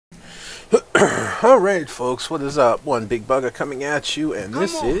Alright folks, what is up? One Big Bugger coming at you, and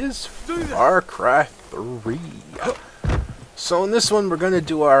this is Far Cry 3. So in this one we're going to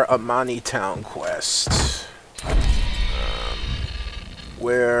do our Amani Town quest,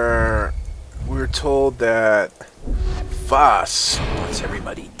 where we're told that Voss wants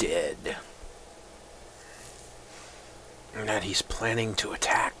everybody dead, and that he's planning to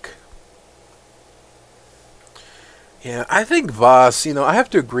attack. Yeah, I think Voss, I have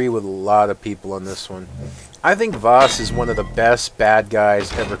to agree with a lot of people on this one. I think Voss is one of the best bad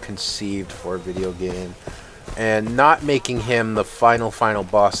guys ever conceived for a video game. And not making him the final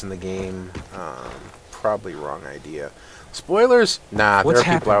boss in the game, probably wrong idea. Spoilers? Nah, there are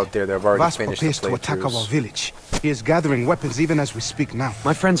people out there that have already finished the playthroughs. To attack our village. He is gathering weapons even as we speak now.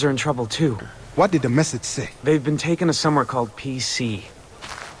 My friends are in trouble too. What did the message say? They've been taken to somewhere called PC.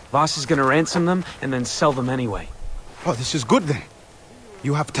 Voss is gonna ransom them and then sell them anyway. Oh, this is good then.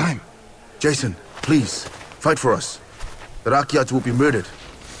 You have time. Jason, please, fight for us. The Rakyat will be murdered.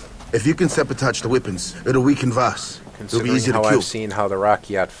 If you can sabotage the weapons, it'll weaken Voss. It'll be easy to kill. I've seen how the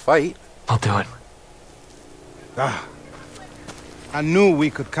Rakyat fight. I'll do it. I knew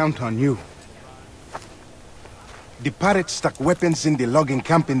we could count on you. The pirates stuck weapons in the logging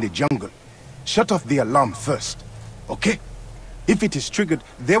camp in the jungle. Shut off the alarm first, okay? If it is triggered,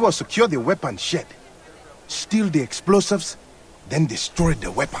 they will secure the weapon shed. Steal the explosives, then destroy the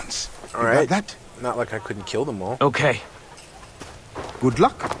weapons. All right. Got that? Not like I couldn't kill them all. Okay. Good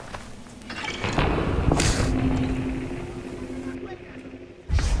luck.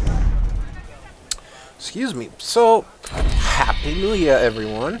 Excuse me. So, Happy New Year,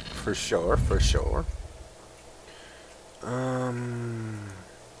 everyone. For sure, for sure.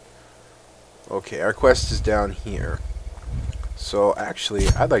 Okay, our quest is down here. So, actually,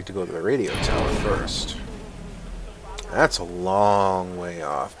 I'd like to go to the radio tower first. That's a long way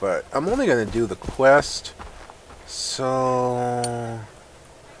off, but I'm only going to do the quest. So,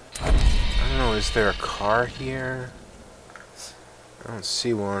 I don't know, is there a car here? I don't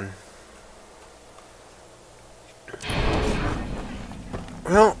see one.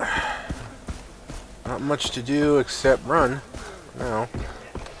 Well, not much to do except run now.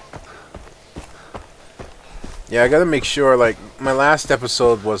 Yeah, I gotta make sure, like, my last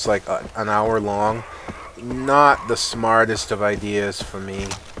episode was like an hour long. Not the smartest of ideas for me.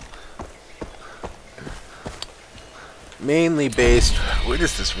 Mainly based, where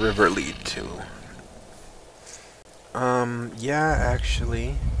does this river lead to? Yeah,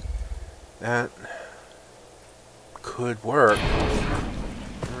 actually, that could work.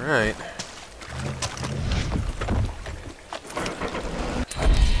 Alright.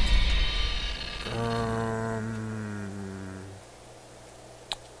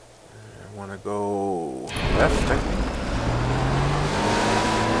 I want to go left, I think.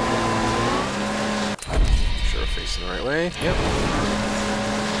 Sure, facing the right way. Yep.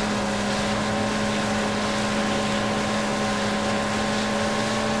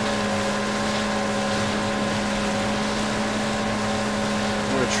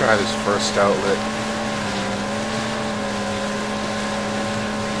 I'm gonna try this first outlet.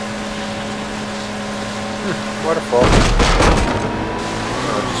 Waterfall.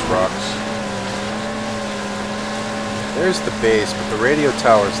 Oh, just rocks. There's the base, but the radio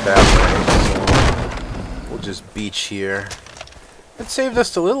tower's that way, so we'll just beach here. It saved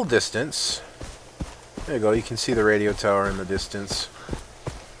us a little distance. There you go, you can see the radio tower in the distance.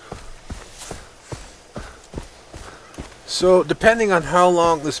 So, depending on how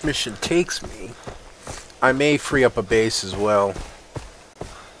long this mission takes me, I may free up a base as well.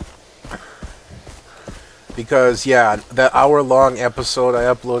 Because, yeah, that hour-long episode I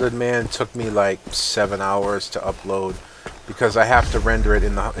uploaded, man, took me like 7 hours to upload. Because I have to render it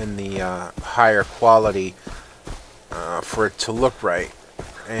in the higher quality for it to look right.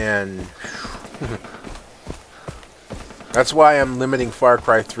 And that's why I'm limiting Far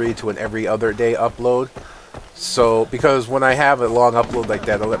Cry 3 to an every other day upload. So, because when I have a long upload like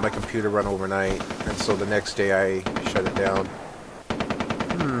that, I'll let my computer run overnight. And so the next day I shut it down.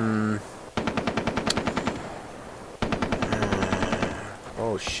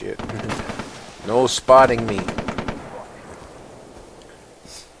 Oh shit. No spotting me.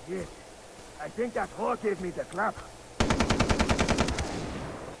 Yes, I think that whore gave me the clap.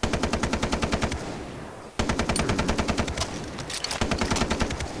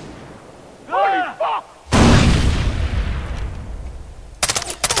 Holy fuck!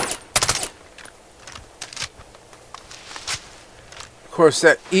 Of course,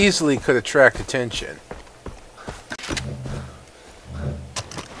 that easily could attract attention.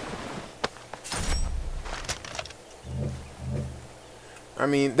 I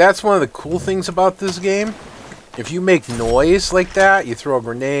mean, that's one of the cool things about this game. If you make noise like that, you throw a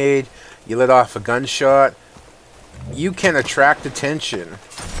grenade, you let off a gunshot, you can attract attention.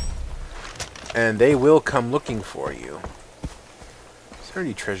 And they will come looking for you. Is there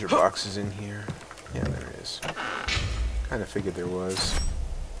any treasure boxes in here? Yeah, there is. Kind of figured there was.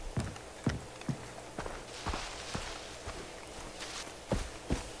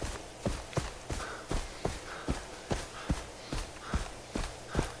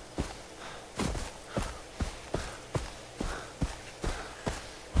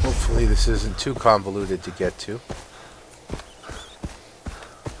 Hopefully this isn't too convoluted to get to.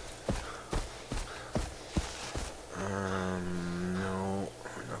 No,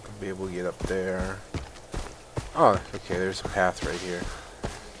 we're not going to be able to get up there. Oh, okay, there's a path right here.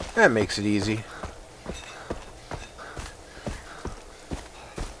 That makes it easy.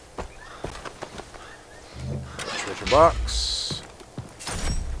 Treasure box.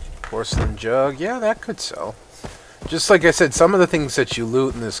 Porcelain jug. Yeah, that could sell. Just like I said, some of the things that you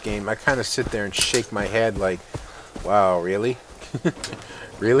loot in this game, I kind of sit there and shake my head like, wow, really?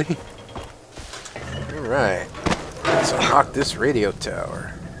 Really? Alright. Let's unlock this radio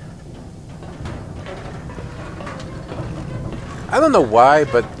tower. I don't know why,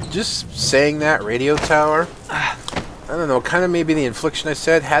 but just saying that, radio tower, I don't know, kind of maybe the infliction I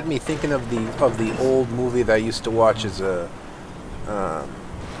said had me thinking of the old movie that I used to watch as a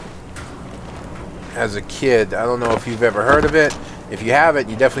kid. I don't know if you've ever heard of it. If you haven't,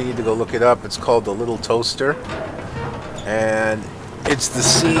 you definitely need to go look it up. It's called The Little Toaster. And it's the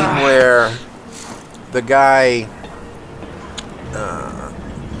scene where the guy,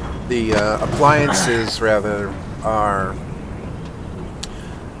 the appliances, rather, are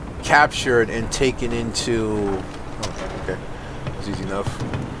captured and taken into, oh, okay, it's easy enough,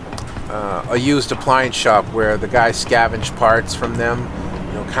 a used appliance shop where the guy scavenged parts from them,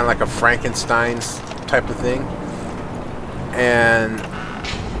 you know, kind of like a Frankenstein's type of thing. And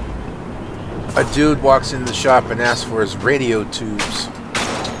a dude walks into the shop and asks for his radio tubes. You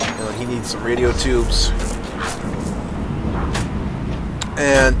know, he needs some radio tubes.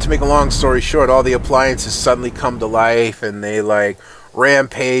 And to make a long story short, all the appliances suddenly come to life and they like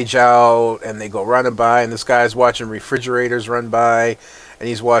rampage out and they go running by, and this guy's watching refrigerators run by, and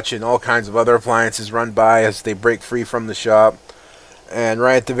he's watching all kinds of other appliances run by as they break free from the shop. And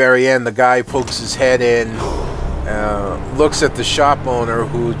right at the very end, the guy pokes his head in, looks at the shop owner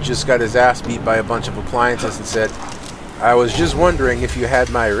who just got his ass beat by a bunch of appliances and said, "I was just wondering if you had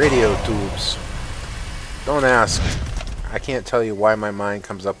my radio tubes." Don't ask. I can't tell you why my mind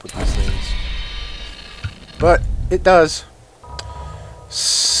comes up with these things, but it does.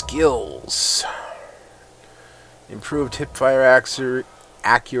 Skills. Improved hipfire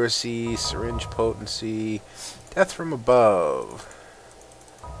accuracy, syringe potency, death from above.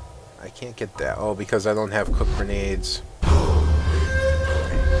 I can't get that. Oh, because I don't have cooked grenades. I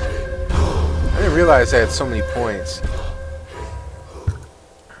didn't realize I had so many points.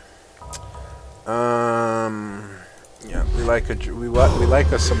 Yeah, we like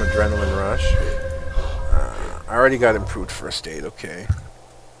us some adrenaline rush. I already got improved first aid, okay.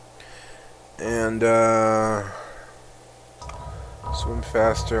 And swim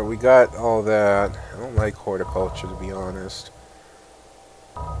faster. We got all that. I don't like horticulture, to be honest.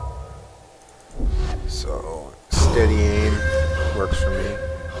 So steady aim works for me.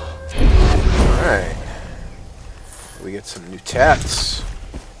 Alright. We get some new tats.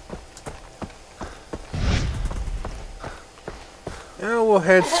 Now we'll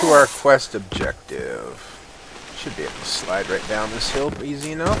head to our quest objective. Should be able to slide right down this hill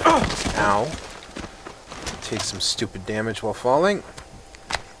easy enough. Ow. Take some stupid damage while falling.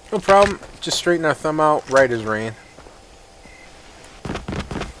 No problem. Just straighten our thumb out. Right as rain.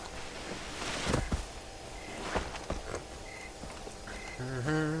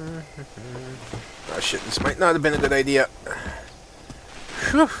 Oh shit, this might not have been a good idea.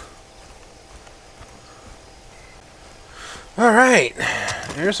 Whew. Alright.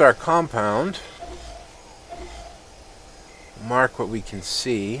 Here's our compound. Mark what we can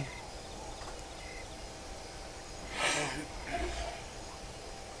see.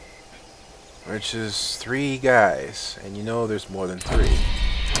 Which is 3 guys. And you know there's more than 3.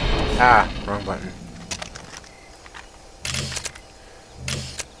 Ah, wrong button.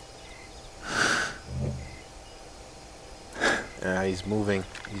 Ah, he's moving.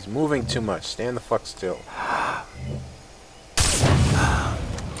 He's moving too much. Stand the fuck still.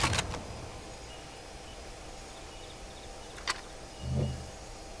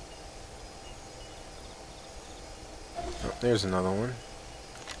 There's another one.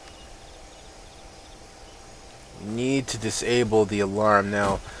 need to disable the alarm.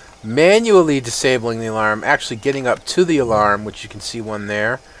 Now, manually disabling the alarm, actually getting up to the alarm, which you can see one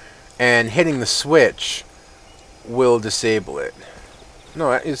there, and hitting the switch will disable it.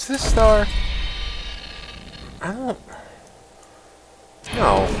 No, is this star? I don't...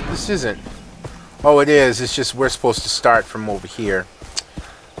 No, this isn't. Oh, it is. It's just we're supposed to start from over here.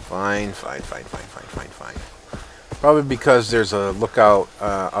 Fine. Probably because there's a lookout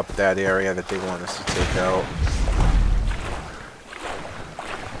up that area that they want us to take out.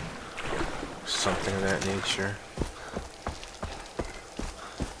 Something of that nature.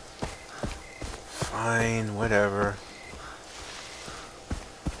 Fine, whatever.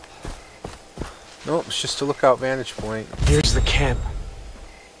 Nope, it's just a lookout vantage point. Here's the camp.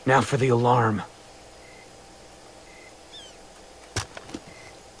 Now for the alarm.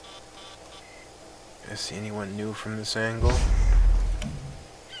 I see anyone new from this angle?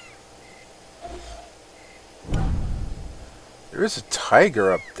 There is a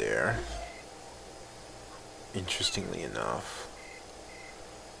tiger up there. Interestingly enough.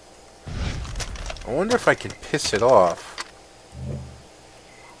 I wonder if I can piss it off.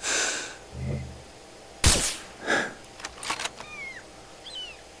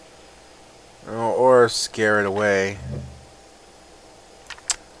 Oh, or scare it away.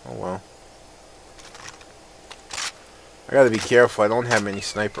 Oh well. I gotta be careful, I don't have many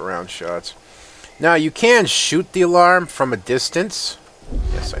sniper round shots. Now, you can shoot the alarm from a distance.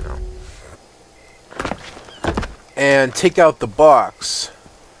 Yes, I know. And take out the box.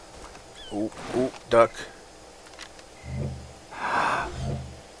 Ooh, duck.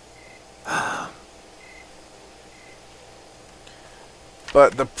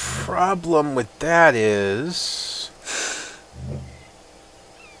 But the problem with that is...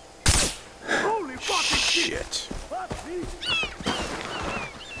 Shit.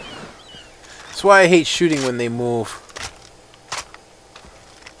 That's why I hate shooting when they move.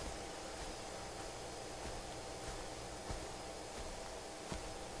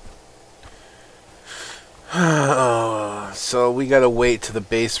 So we gotta wait till the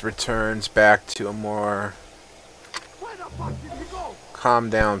base returns back to a more calm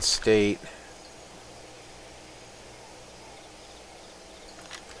down state.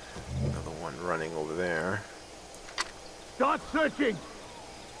 Another one running over there. Start searching.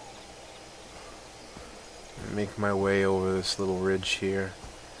 Make my way over this little ridge here.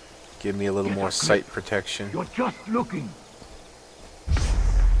 Give me a little more sight protection. You're just looking.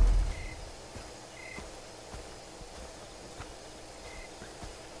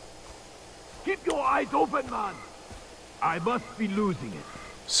 Keep your eyes open, man. I must be losing it.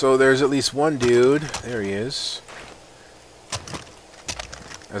 So there's at least one dude. There he is.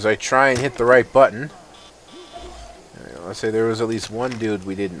 As I try and hit the right button. There we go. Let's say there was at least one dude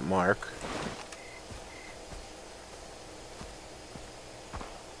we didn't mark.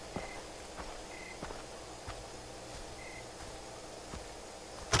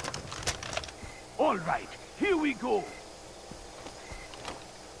 All right, here we go.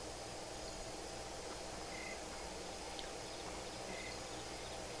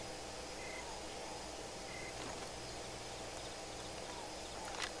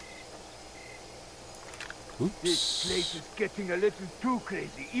 Oops. This place is getting a little too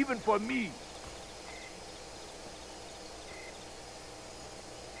crazy, even for me.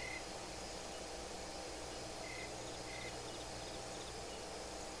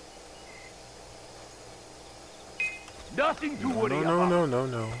 Nothing to worry about.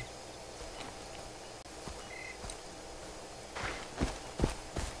 No.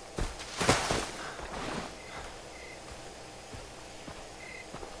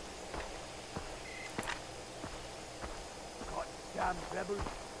 Damn rebels.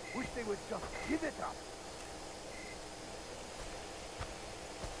 Wish they would just give it up.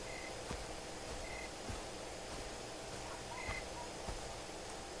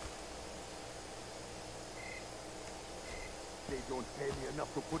 They don't pay me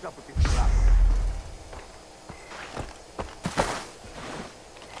enough to put up with this crap.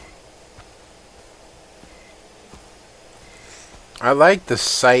 I like the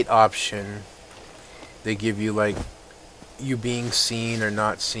sight option. They give you, like, you being seen or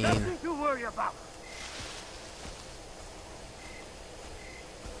not seen. Nothing to worry about.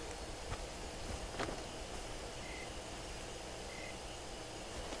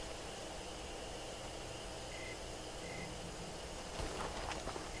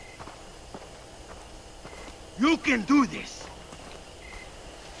 You can do this.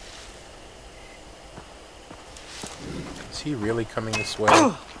 Is he really coming this way?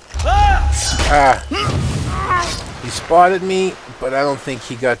 Ah! He spotted me, but I don't think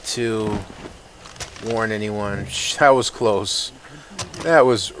he got to warn anyone. That was close. That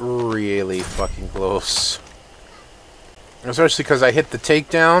was really fucking close. Especially because I hit the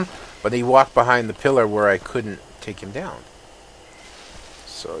takedown, but he walked behind the pillar where I couldn't take him down.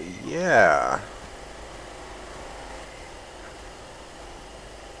 So, yeah.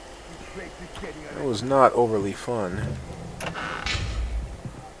 It was not overly fun.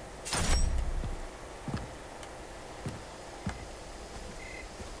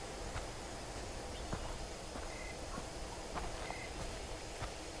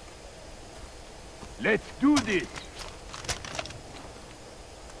 Let's do this.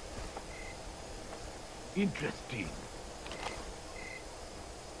 Interesting.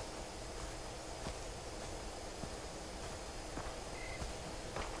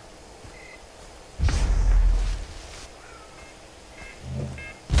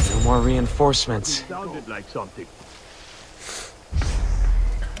 No more reinforcements. Sounded like something.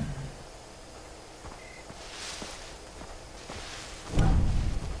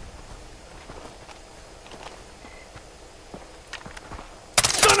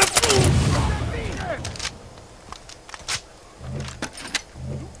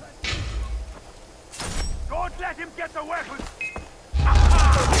 Don't let him get the weapon.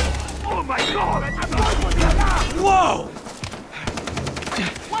 Oh my God! Whoa!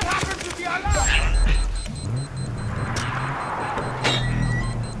 What happened to the alarm?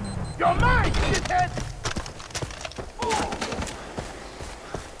 You're mine, shithead!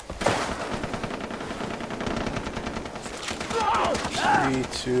 3,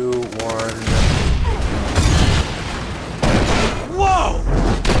 2, 1. Whoa!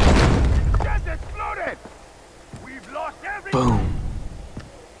 Just exploded! We've lost everything! Boom.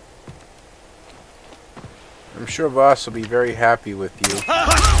 I'm sure Voss will be very happy with you.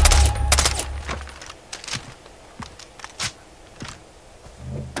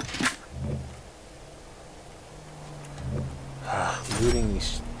 Looting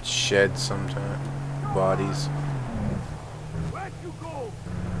these sheds sometimes. Bodies. Where'd you go?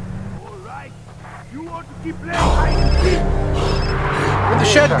 All right. You want to keep playing hide and seek? Where'd the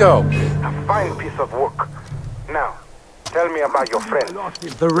shed go? A fine piece of work. Now, tell me about your I friend. lost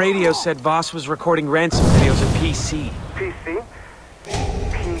him. The radio said Voss was recording ransom videos at PC. PC?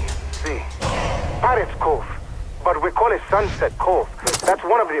 PC. Pirates Cove. But we call it Sunset Cove. That's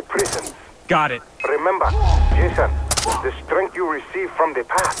one of the prisons. Got it. Remember, Jason, the strength you receive from the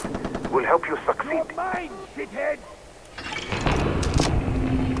past will help you succeed. You're mine, shithead!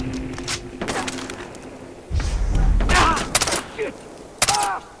 Shit!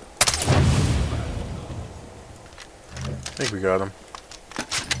 Ah! I think we got him.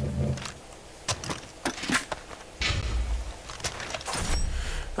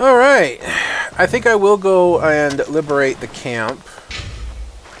 Alright. I think I will go and liberate the camp.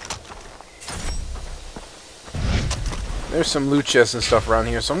 There's some loot chests and stuff around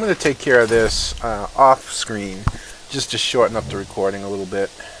here, so I'm going to take care of this off screen just to shorten up the recording a little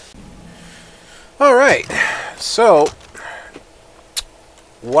bit. Alright, so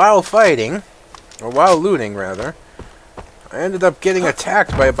while fighting, or while looting rather, I ended up getting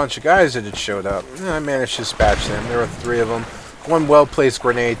attacked by a bunch of guys that had showed up. I managed to dispatch them. There were 3 of them. One well-placed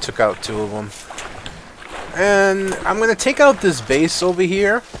grenade took out 2 of them. And I'm going to take out this base over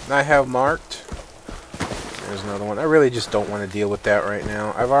here that I have marked. There's another one. I really just don't want to deal with that right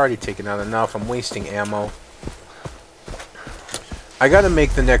now. I've already taken out enough. I'm wasting ammo. I got to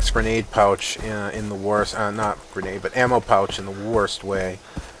make the next grenade pouch in the worst... not grenade, but ammo pouch in the worst way.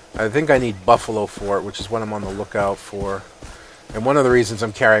 I think I need buffalo for it, which is what I'm on the lookout for. And one of the reasons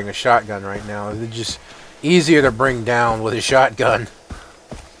I'm carrying a shotgun right now is it's just easier to bring down with a shotgun.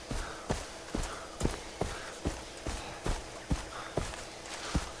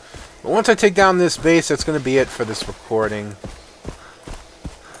 But once I take down this base, that's going to be it for this recording.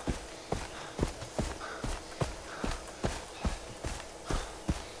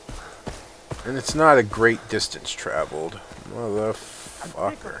 And it's not a great distance traveled.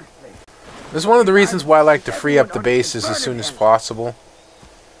 Motherfucker. This is one of the reasons why I like to free up the bases as soon as possible.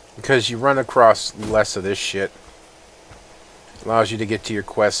 Because you run across less of this shit. Allows you to get to your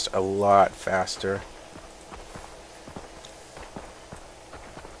quest a lot faster.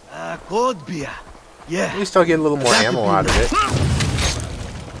 Cold beer. Yeah. At least I'll get a little more ammo out of it.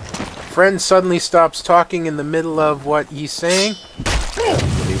 Friend suddenly stops talking in the middle of what he's saying. Nothing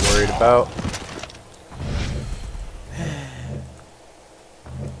to be worried about.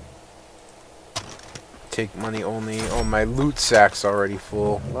 Take money only. Oh, my loot sack's already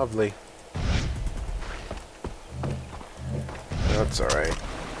full. Lovely. That's alright.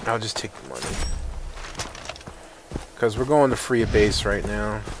 I'll just take the money. Because we're going to free a base right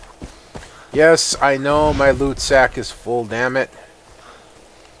now. Yes, I know my loot sack is full, damn it.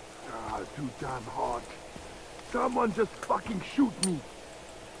 Ah, too damn hot. Someone just fucking shoot me.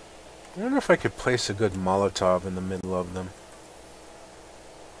 I wonder if I could place a good Molotov in the middle of them.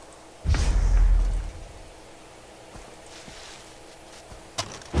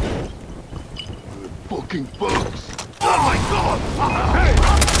 Fucking bugs. Oh my god! Hey!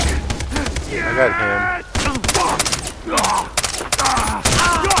 I got him.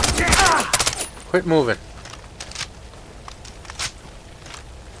 Quit moving.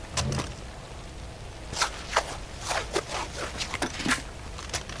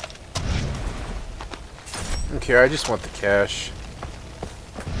 Okay, I just want the cash.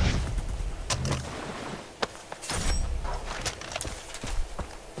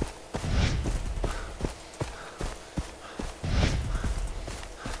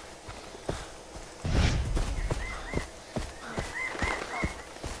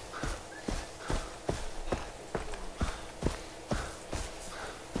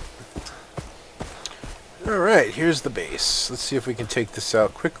 Alright, here's the base. Let's see if we can take this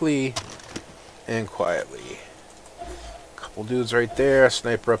out quickly and quietly. Couple dudes right there,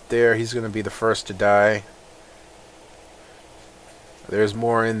 sniper up there. He's going to be the first to die. There's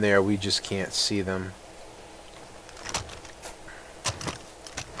more in there, we just can't see them.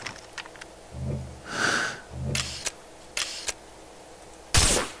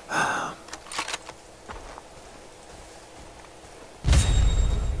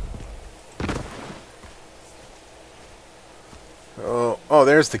 Oh,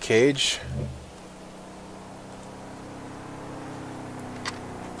 there's the cage.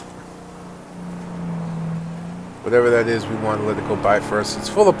 Whatever that is, we want to let it go by first. It's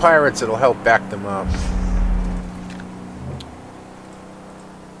full of pirates, it'll help back them up.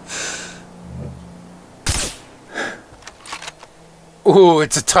 Ooh,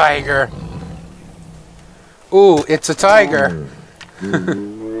 it's a tiger. Ooh, it's a tiger. You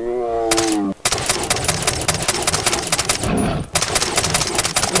can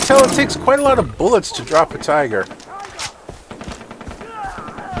tell it takes quite a lot of bullets to drop a tiger.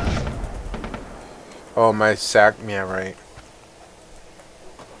 Oh, my sack. Yeah, right.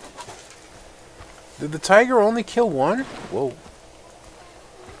 Did the tiger only kill one? Whoa.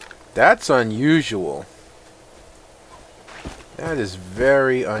 That's unusual. That is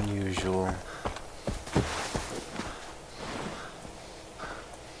very unusual.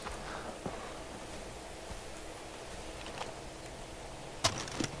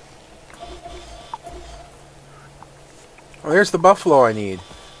 Oh, there's the buffalo I need.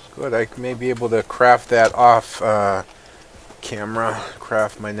 Good, I may be able to craft that off camera.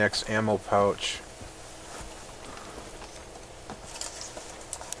 Craft my next ammo pouch.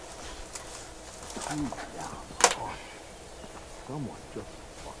 Someone just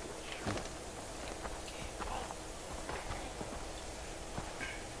fucking shoot.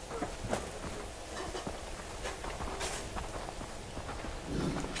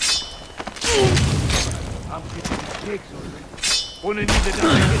 I'm getting cakes already. Only needed a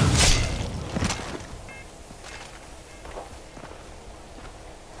second.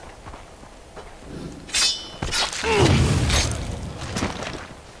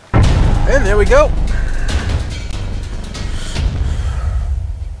 And there we go.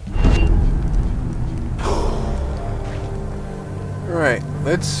 Alright,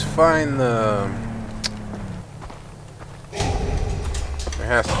 let's find the... There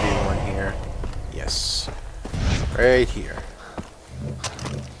has to be one here. Yes. Right here.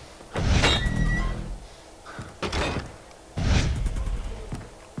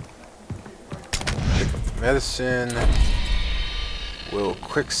 Pick up the medicine. We'll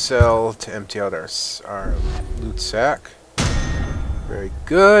quick sell to empty out our loot sack. Very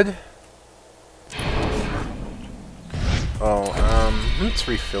good. Oh, let's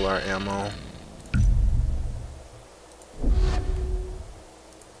refill our ammo.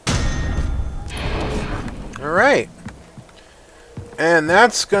 Alright. And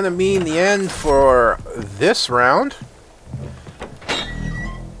that's gonna mean the end for this round.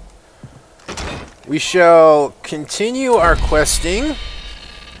 We shall continue our questing.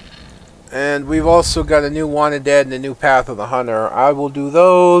 And we've also got a new Wanted Dead and a new Path of the Hunter. I will do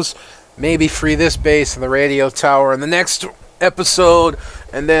those. Maybe free this base and the radio tower in the next episode.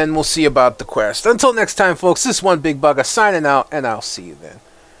 And then we'll see about the quest. Until next time, folks, this is One Big Bugger signing out. And I'll see you then.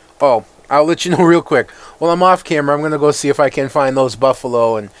 Oh, I'll let you know real quick. While I'm off camera, I'm going to go see if I can find those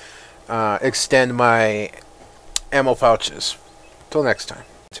buffalo and extend my ammo pouches. Till next time.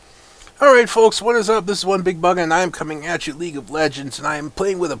 Alright folks, what is up? This is One Big Bugger and I am coming at you League of Legends and I am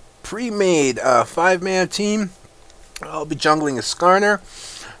playing with a pre-made 5-man team. I'll be jungling a Skarner.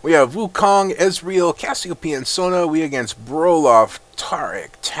 We have Wukong, Ezreal, Cassiopeia, and Sona. We against Broloff,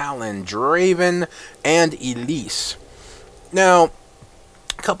 Taric, Talon, Draven, and Elise. Now,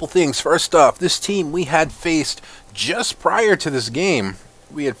 a couple things. First off, this team we had faced just prior to this game.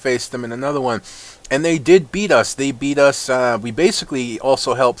 We had faced them in another one, and they did beat us. They beat us. We basically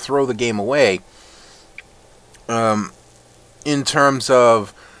also helped throw the game away. In terms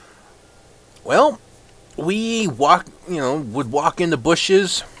of, well, we would walk into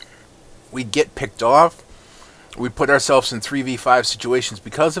bushes. We'd get picked off. We'd put ourselves in 3v5 situations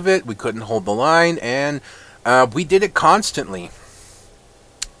because of it. We couldn't hold the line, and we did it constantly.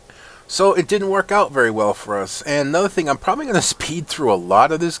 So it didn't work out very well for us. And another thing, I'm probably going to speed through a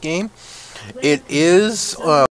lot of this game. It is